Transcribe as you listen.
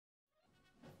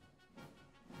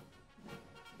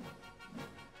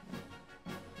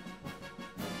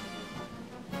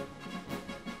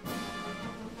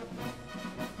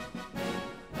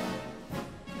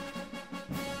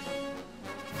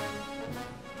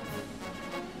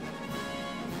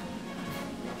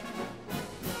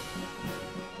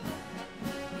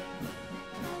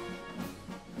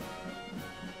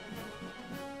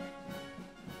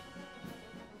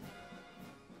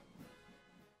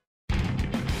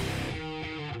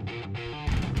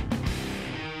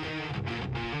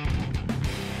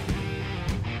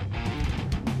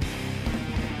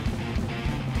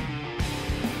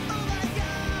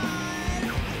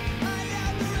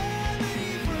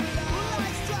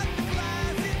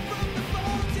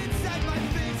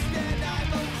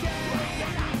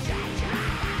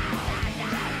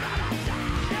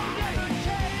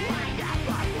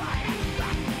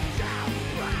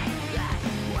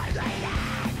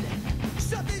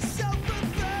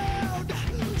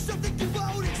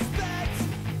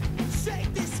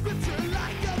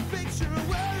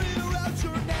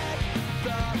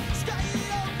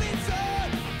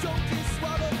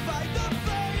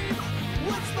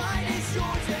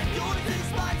Kör!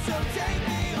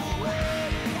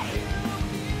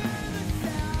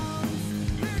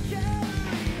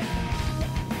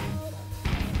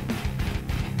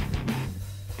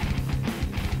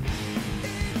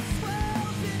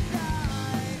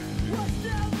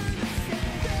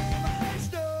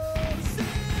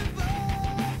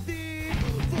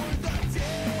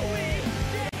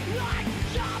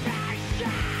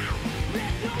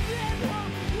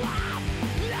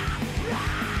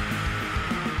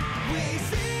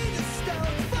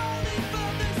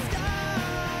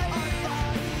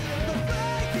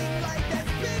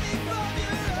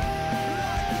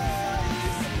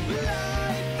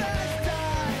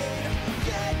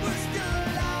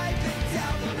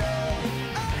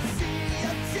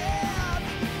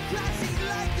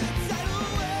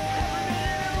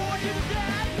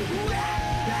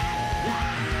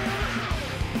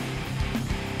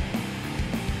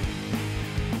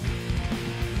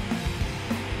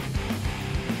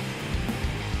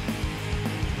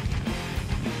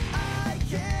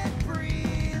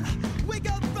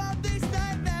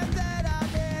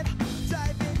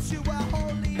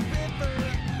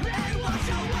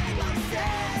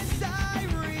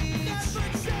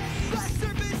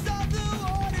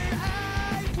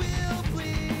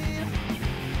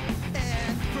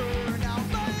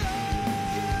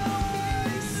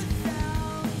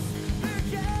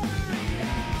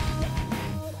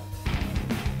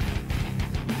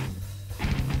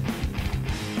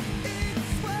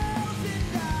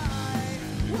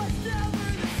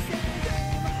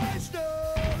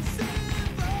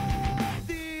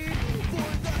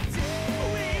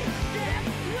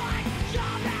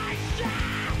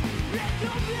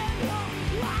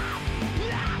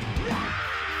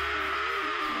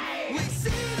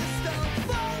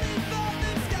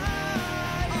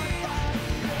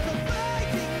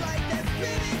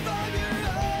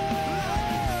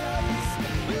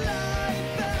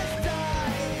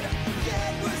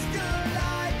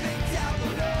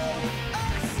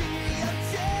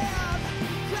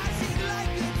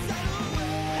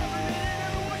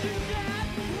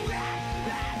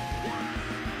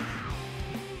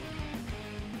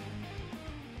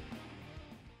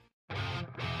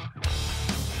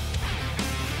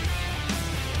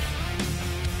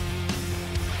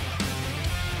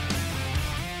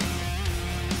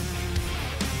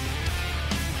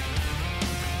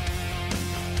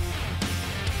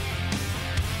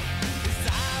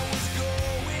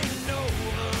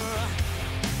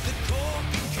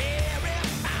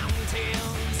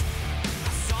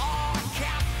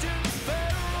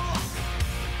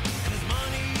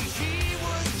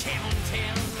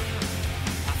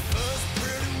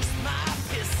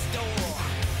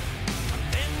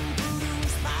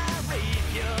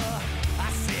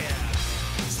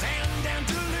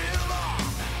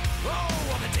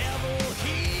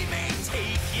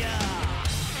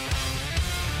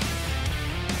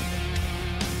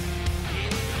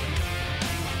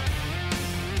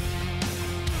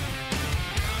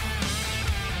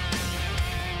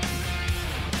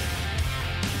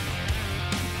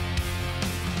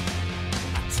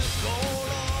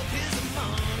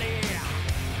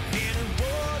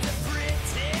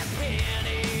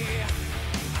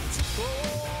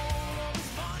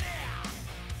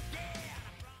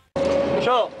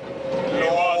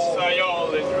 Blåsa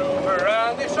jolly trooper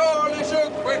and the Charlie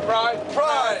shook with pride.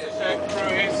 Pride! Checked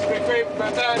through his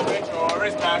equipment and made sure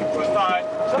his back was tight.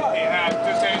 He had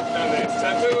to sit and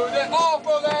listen to the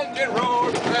awful engine roar,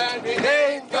 and he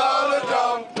ain't gonna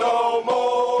jump no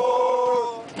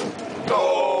more.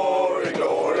 Glory,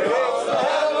 glory, what a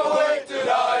hell of a way to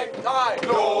die.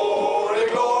 Glory,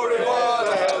 glory, what a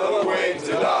hell of a way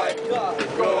to die.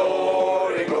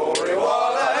 Glory, glory,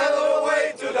 what a hell of a way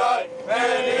to die.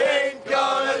 And he ain't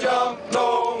gonna jump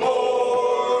no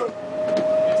more.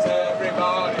 Is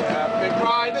everybody happy?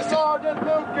 Cried the sergeant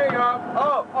looking up.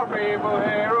 Oh, our people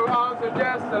here who answered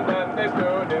yes, and then they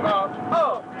stood him up.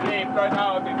 Oh, leaped right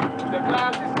out into the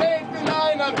blast. He's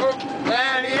 89 unhooked,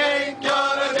 and he ain't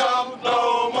gonna jump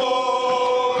no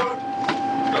more.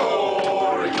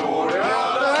 Glory, glory,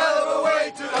 what a hell of a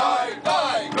way to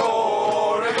die.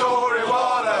 Glory, glory,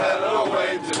 what a hell of a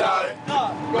way to die.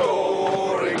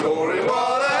 Glory, glory,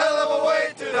 what a hell of a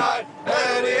way to die.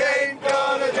 And he ain't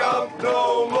gonna jump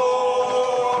no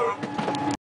more.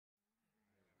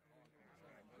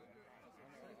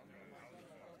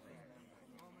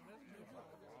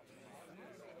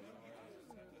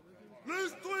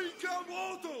 Lyssna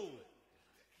kamrater!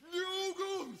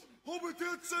 Någon har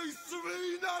betett sig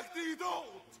svinaktigt idag.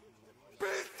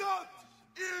 Pissat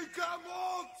i en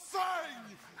kamrats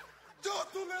säng.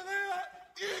 Jag tolererar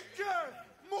icke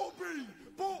mobbing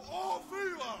på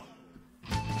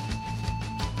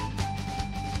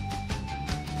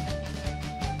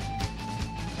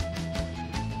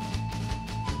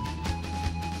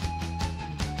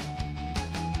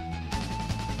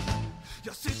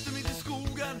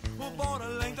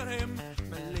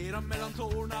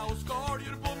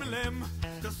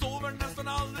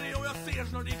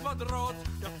kronor i kvadrat.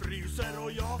 Jag fryser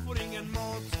och jag får ingen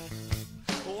mat.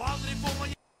 Och aldrig får man...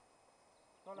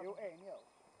 Jo, en gör.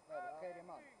 Vad är det? Tredje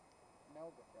man.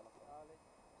 Något i alla fall.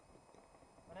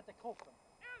 Men inte kroppen.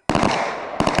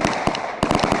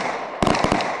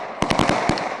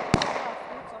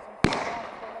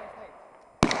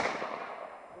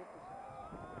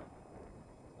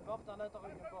 Ofta lutar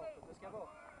ryggen bakåt. Det ska vara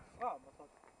framåt.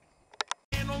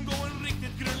 Genomgå en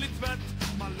riktigt grundlig tvätt.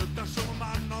 Man luktar som om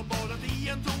man har badat i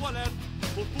en toalett.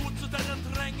 Och fotsuttaren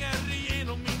tränger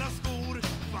igenom mina skor.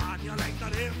 Fan, jag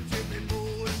längtar hem till min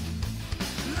mor.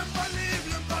 Lumpa liv,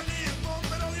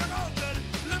 bomber och granater.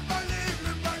 Lumpa liv,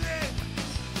 lumpa liv.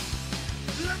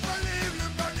 Lumpa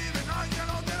liv, en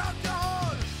handgranater att jag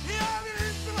har. Jag vill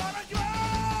inte vara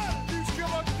kvar. Du ska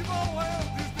vara kvar här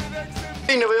tills det växer.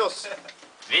 Finner vi oss?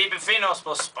 Vi befinner oss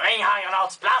på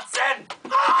spränghandgranatsplatsen!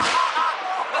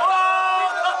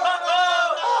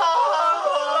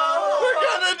 We're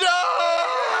gonna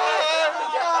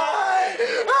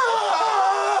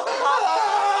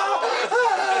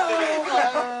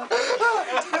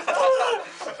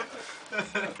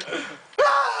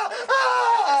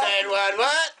Said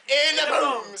what in the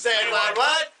boom. Said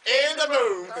what in the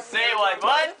boom. Say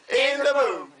what In the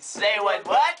boom. Say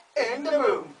what In the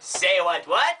boom. Say what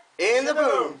In the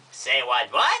boom. Say what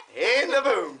In the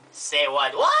boom. Say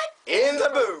what In the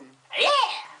boom.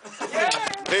 Yeah!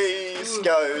 Vi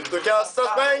ska ut och kasta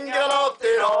spränggranat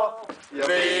idag.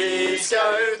 Vi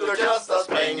ska ut och kasta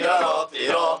spränggranat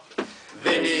idag.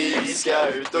 Vi ska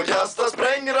ut och kasta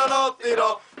spränggranat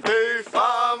idag. Fy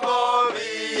fan vad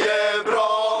vi är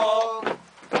bra.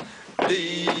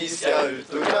 Vi ska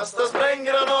ut och kasta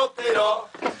spränggranat idag.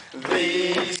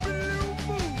 Vi ska...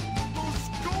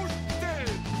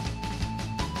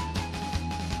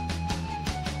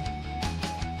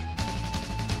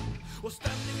 Och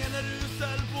stämningen är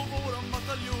usel på våran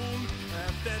bataljon.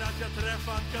 Efter att jag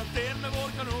träffat kapten med vår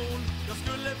kanon. Jag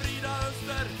skulle vrida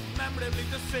öster men blev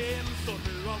lite sen. Så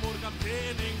nu har vår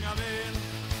kapten inga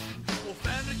ben.